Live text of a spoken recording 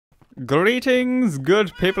Greetings,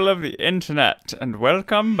 good people of the internet, and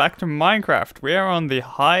welcome back to Minecraft. We are on the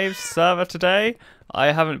Hive server today.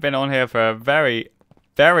 I haven't been on here for a very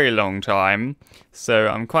long time, so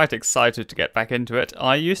I'm quite excited to get back into it.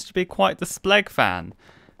 I used to be quite the Splegg fan,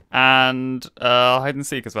 and hide and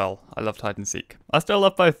seek as well. I loved hide and seek. I still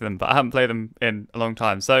love both of them, but I haven't played them in a long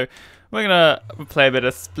time. So we're gonna play a bit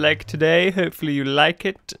of Splegg today. Hopefully you like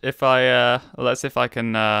it. If I let's see if I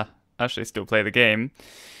can actually still play the game.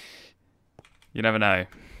 You never know.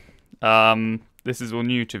 This is all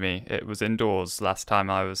new to me. It was indoors last time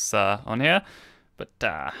I was on here. But,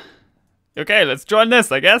 okay, let's join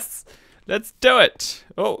this, I guess. Let's do it.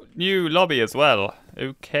 Oh, new lobby as well.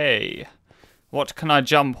 Okay. What can I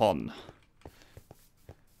jump on?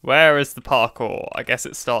 Where is the parkour? I guess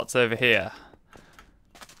it starts over here.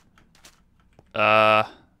 No.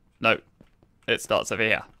 It starts over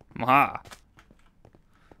here. Aha.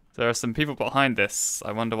 There are some people behind this.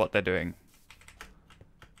 I wonder what they're doing.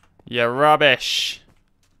 You're rubbish.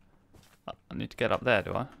 I need to get up there,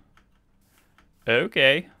 do I?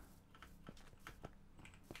 Okay.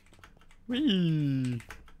 Whee.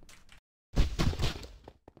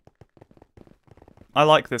 I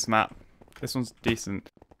like this map. This one's decent.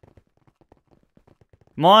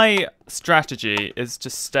 My strategy is to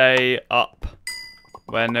stay up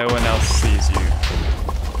where no one else sees you.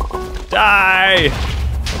 Die!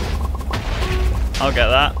 I'll get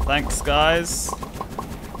that. Thanks, guys.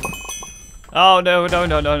 Oh, no.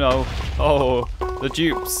 Oh, the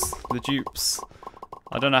dupes.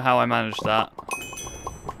 I don't know how I managed that.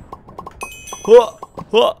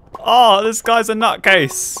 Oh, this guy's a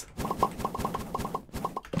nutcase.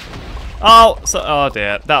 Oh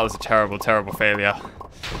dear. That was a terrible failure.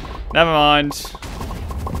 Never mind.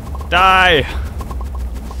 Die.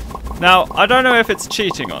 Now, I don't know if it's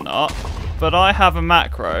cheating or not, but I have a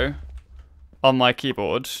macro on my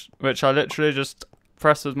keyboard, which I literally just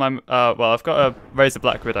press with my, well, I've got a Razor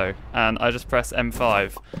Black Widow, and I just press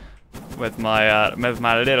M5 with my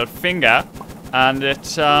little finger, and it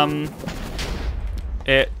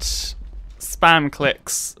spam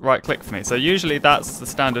clicks right click for me. So usually that's the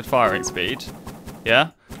standard firing speed, yeah.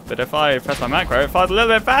 But if I press my macro, it fires a little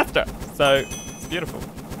bit faster. So it's beautiful.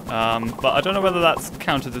 But I don't know whether that's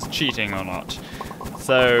counted as cheating or not.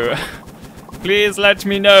 So please let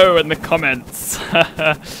me know in the comments.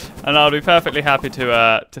 And I'll be perfectly happy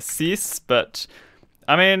to cease, but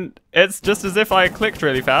I mean, it's just as if I clicked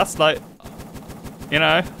really fast, like, you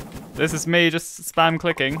know, this is me just spam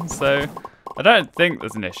clicking, so I don't think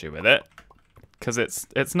there's an issue with it, because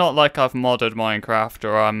it's not like I've modded Minecraft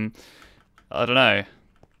or I don't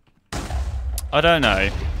know.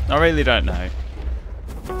 I really don't know,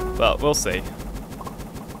 but we'll see.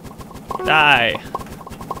 Die!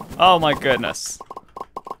 Oh my goodness.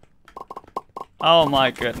 Oh my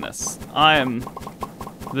goodness. I am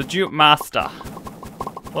the dupe master.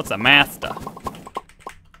 What's a master?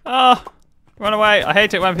 Oh, run away. I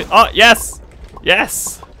hate it when people... Oh, yes!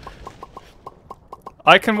 Yes!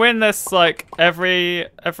 I can win this, like, every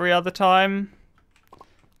other time.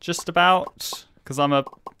 Just about. Because I'm a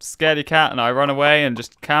scaredy cat and I run away and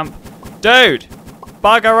just camp. Dude!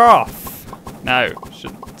 Bugger off! No,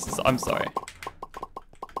 I'm sorry.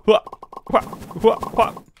 What?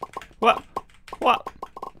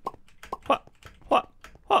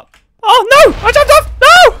 Oh no! I jumped off!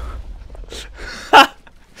 No!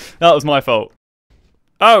 That was my fault.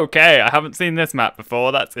 Okay, I haven't seen this map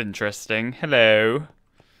before. That's interesting. Hello.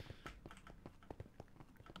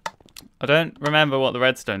 I don't remember what the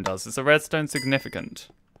redstone does. Is the redstone significant?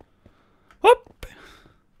 Whoop!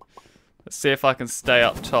 Let's see if I can stay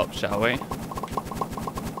up top, shall we?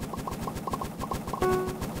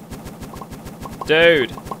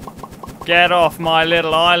 Dude! Get off my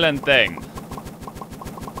little island thing.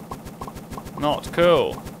 Not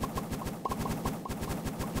cool.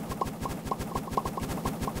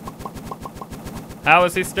 How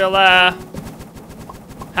is he still there?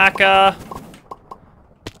 Hacker!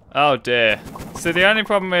 Oh dear. So the only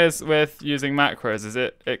problem is with using macros is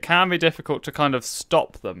it can be difficult to kind of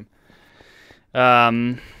stop them.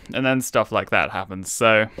 And then stuff like that happens,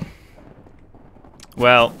 so...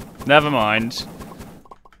 Well, never mind.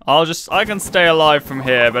 I can stay alive from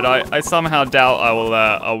here, but I somehow doubt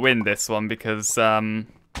I'll win this one because, well,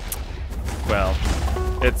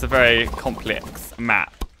 it's a very complex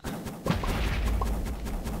map.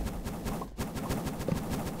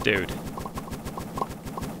 Dude.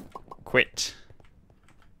 Quit.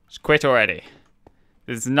 Just quit already.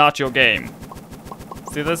 This is not your game.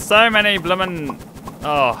 See, there's so many bloomin'...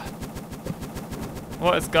 Oh.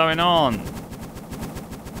 What is going on?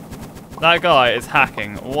 That guy is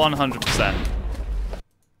hacking 100%.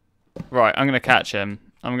 Right, I'm gonna catch him.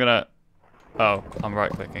 I'm gonna... Oh, I'm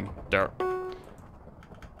right-clicking. Dirt.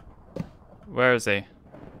 Where is he?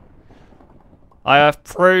 I have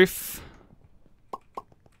proof.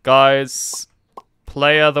 Guys,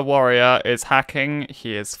 player the warrior is hacking.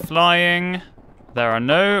 He is flying. There are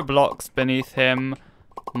no blocks beneath him.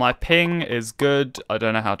 My ping is good. I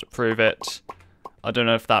don't know how to prove it. I don't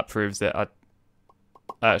know if that proves it. I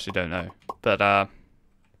actually don't know. But,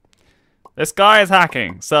 this guy is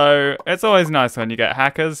hacking. So, it's always nice when you get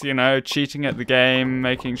hackers, you know, cheating at the game,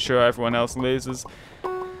 making sure everyone else loses.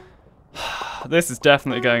 This is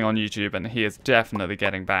definitely going on YouTube, and he is definitely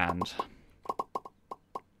getting banned.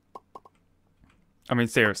 I mean,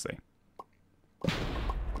 seriously.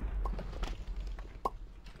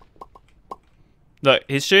 Look,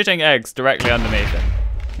 he's shooting eggs directly underneath him.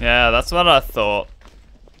 Yeah, that's what I thought.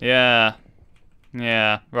 Yeah.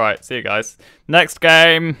 Yeah, right, see you guys. Next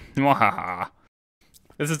game.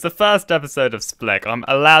 This is the first episode of Splegg. I'm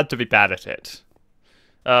allowed to be bad at it.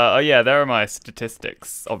 Oh yeah, there are my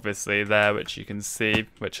statistics, obviously, there, which you can see,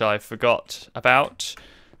 which I forgot about.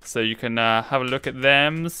 So you can have a look at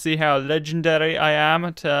them, see how legendary I am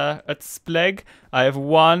at Splegg. I have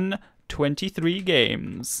won 23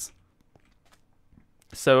 games.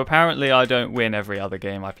 So apparently I don't win every other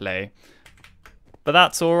game I play. But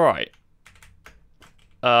that's alright.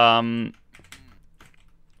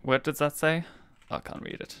 What does that say? Oh, I can't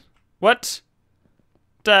read it. What?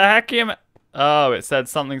 The heck am I? Oh, it said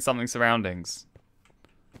something surroundings.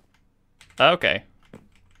 Okay.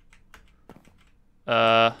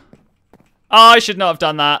 Oh, I should not have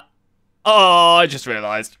done that. Oh, I just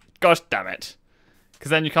realised. Gosh damn it. Because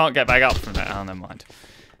then you can't get back up from it. Oh, never mind.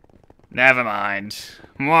 Never mind.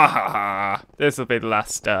 Mwahaha. This will be the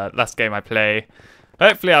last game I play.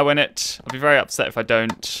 Hopefully I win it. I'll be very upset if I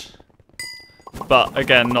don't. But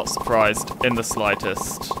again, not surprised in the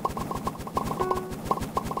slightest.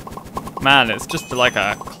 Man, it's just like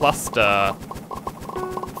a cluster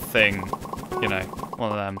thing. You know,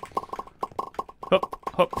 one of them. Hup,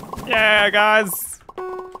 hup. Yeah, guys.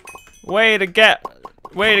 Way to get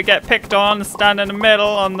picked on. Stand in the middle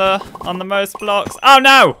on the most blocks. Oh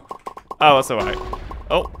no! Oh, that's alright.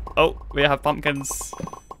 Oh, we have pumpkins.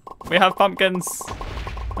 We have pumpkins.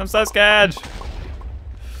 I'm so scared.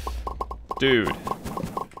 Dude.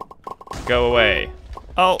 Go away.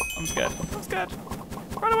 Oh, I'm scared. I'm scared.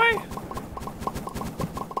 Run away.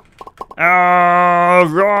 Ah,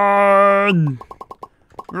 run!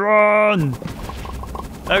 Run!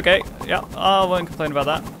 Okay, yeah, I won't complain about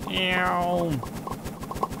that. Ew.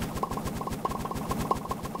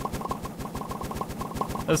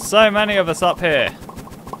 There's so many of us up here.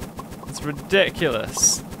 It's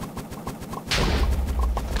ridiculous.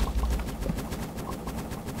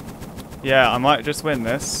 Yeah, I might just win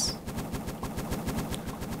this.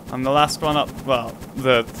 I'm the last one up, well,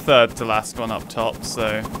 the third to last one up top,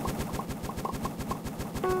 so...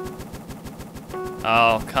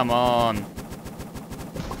 Oh, come on.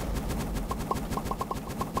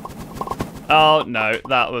 Oh, no,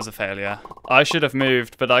 that was a failure. I should have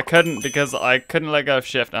moved, but I couldn't because I couldn't let go of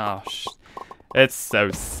shift. Oh, it's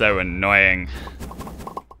so annoying.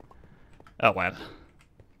 Oh, well.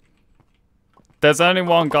 There's only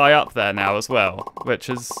one guy up there now as well, which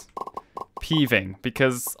is peeving,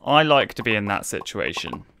 because I like to be in that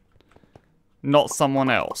situation. Not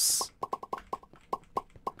someone else.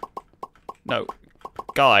 No.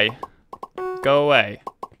 Guy. Go away.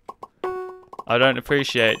 I don't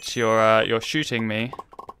appreciate your shooting me.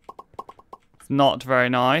 It's not very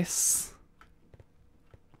nice.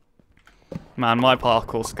 Man, my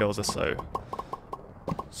parkour skills are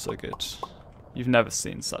so good. You've never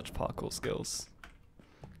seen such parkour skills.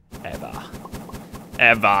 Ever.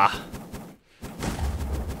 Ever.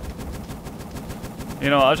 You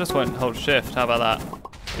know what, I just won't hold shift. How about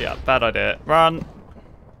that? Yeah, bad idea. Run!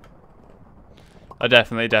 I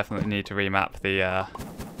definitely need to remap the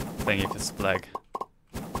thingy for Splegg.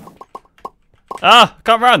 Ah!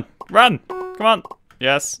 Can't run! Run! Come on!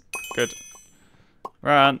 Yes. Good.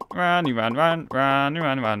 Run, run, you run, run, run, you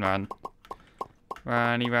run, run, run.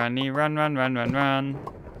 Runny, runny, run, run, run, run, run.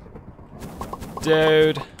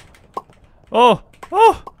 Dude. Oh!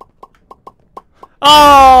 Oh!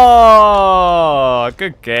 Oh!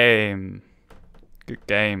 Good game. Good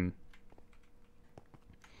game.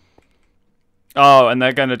 Oh, and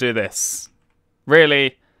they're gonna do this.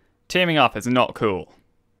 Really? Teaming up is not cool.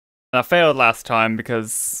 I failed last time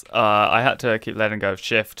because I had to keep letting go of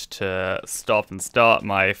shift to stop and start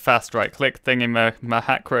my fast right click thingy,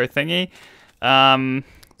 macro thingy.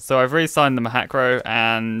 So I've re-signed the macro,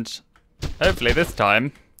 and hopefully this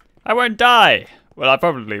time I won't die. Well, I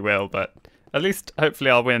probably will, but at least hopefully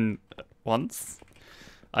I'll win once?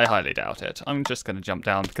 I highly doubt it. I'm just going to jump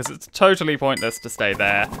down because it's totally pointless to stay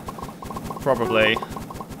there. Probably.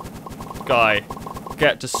 Guy,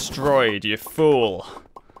 get destroyed, you fool.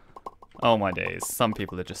 Oh my days. Some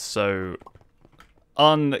people are just so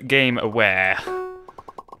un-game aware.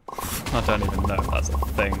 I don't even know if that's a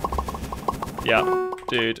thing. Yeah,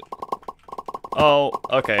 dude. Oh,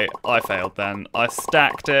 okay. I failed then. I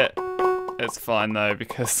stacked it. It's fine though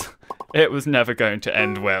because it was never going to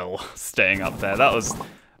end well staying up there. That was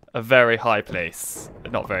a very high place.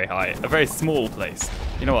 Not very high. A very small place.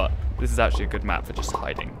 You know what? This is actually a good map for just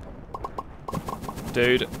hiding.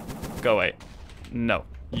 Dude, go away. No.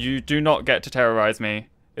 You do not get to terrorize me.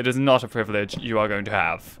 It is not a privilege you are going to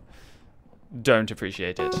have. Don't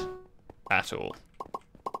appreciate it. At all.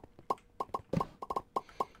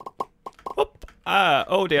 Whoop. Ah,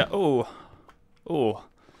 oh dear. Oh. Oh.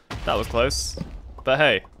 That was close. But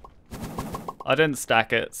hey. I didn't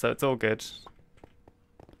stack it, so it's all good.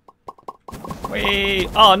 Whee!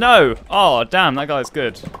 Oh no! Oh damn, that guy's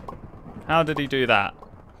good. How did he do that?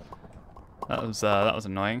 That was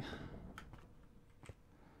annoying.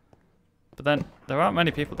 But then there aren't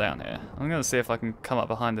many people down here. I'm gonna see if I can come up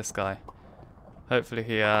behind this guy. Hopefully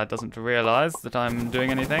he doesn't realise that I'm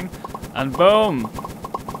doing anything. And boom!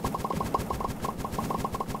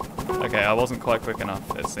 Okay, I wasn't quite quick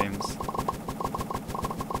enough, it seems.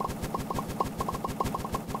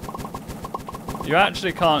 You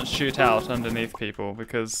actually can't shoot out underneath people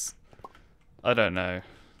because... I don't know.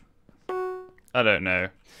 I don't know.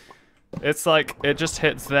 It's like, it just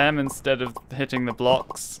hits them instead of hitting the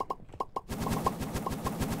blocks.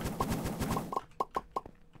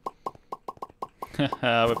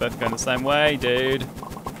 We're both going the same way, dude.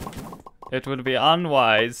 It would be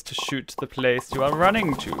unwise to shoot the place you are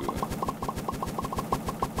running to.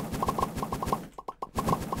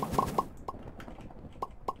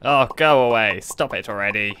 Oh, go away. Stop it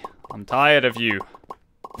already. I'm tired of you.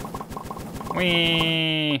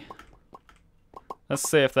 Whee! Let's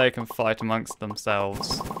see if they can fight amongst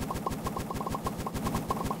themselves.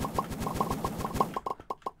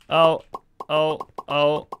 Oh, oh,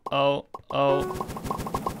 oh, oh, oh.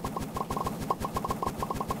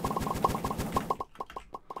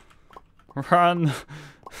 Run!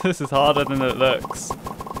 This is harder than it looks.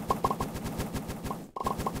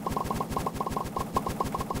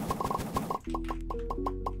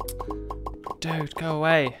 Dude, go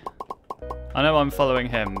away. I know I'm following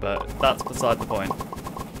him, but that's beside the point.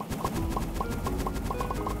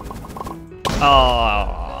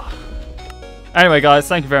 Ah. Anyway, guys,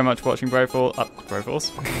 thank you very much for watching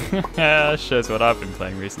Broforce. Shows what I've been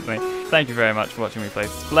playing recently. Thank you very much for watching me play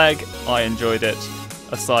Splegg. I enjoyed it,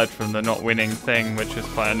 aside from the not winning thing, which was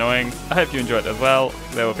quite annoying. I hope you enjoyed it as well.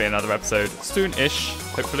 There will be another episode soon-ish,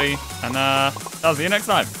 hopefully. And I'll see you next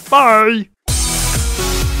time. Bye!